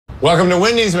Welcome to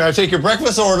Wendy's. May I take your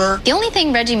breakfast order? The only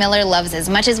thing Reggie Miller loves as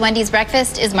much as Wendy's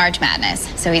breakfast is March Madness.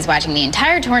 So he's watching the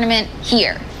entire tournament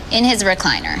here in his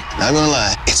recliner. Not gonna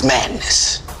lie, it's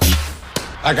madness.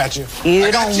 I got you.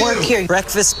 You don't work here.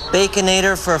 Breakfast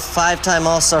baconator for five-time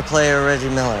All-Star player Reggie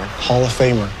Miller. Hall of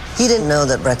Famer. He didn't know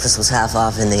that breakfast was half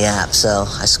off in the app, so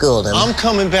I schooled him. I'm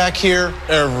coming back here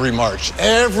every March.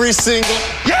 Every single...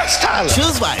 Yes, Tyler!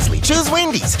 Choose wisely. Choose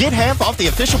Wendy's. Get half off the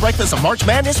official breakfast of March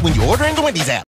Madness when you order in the Wendy's app.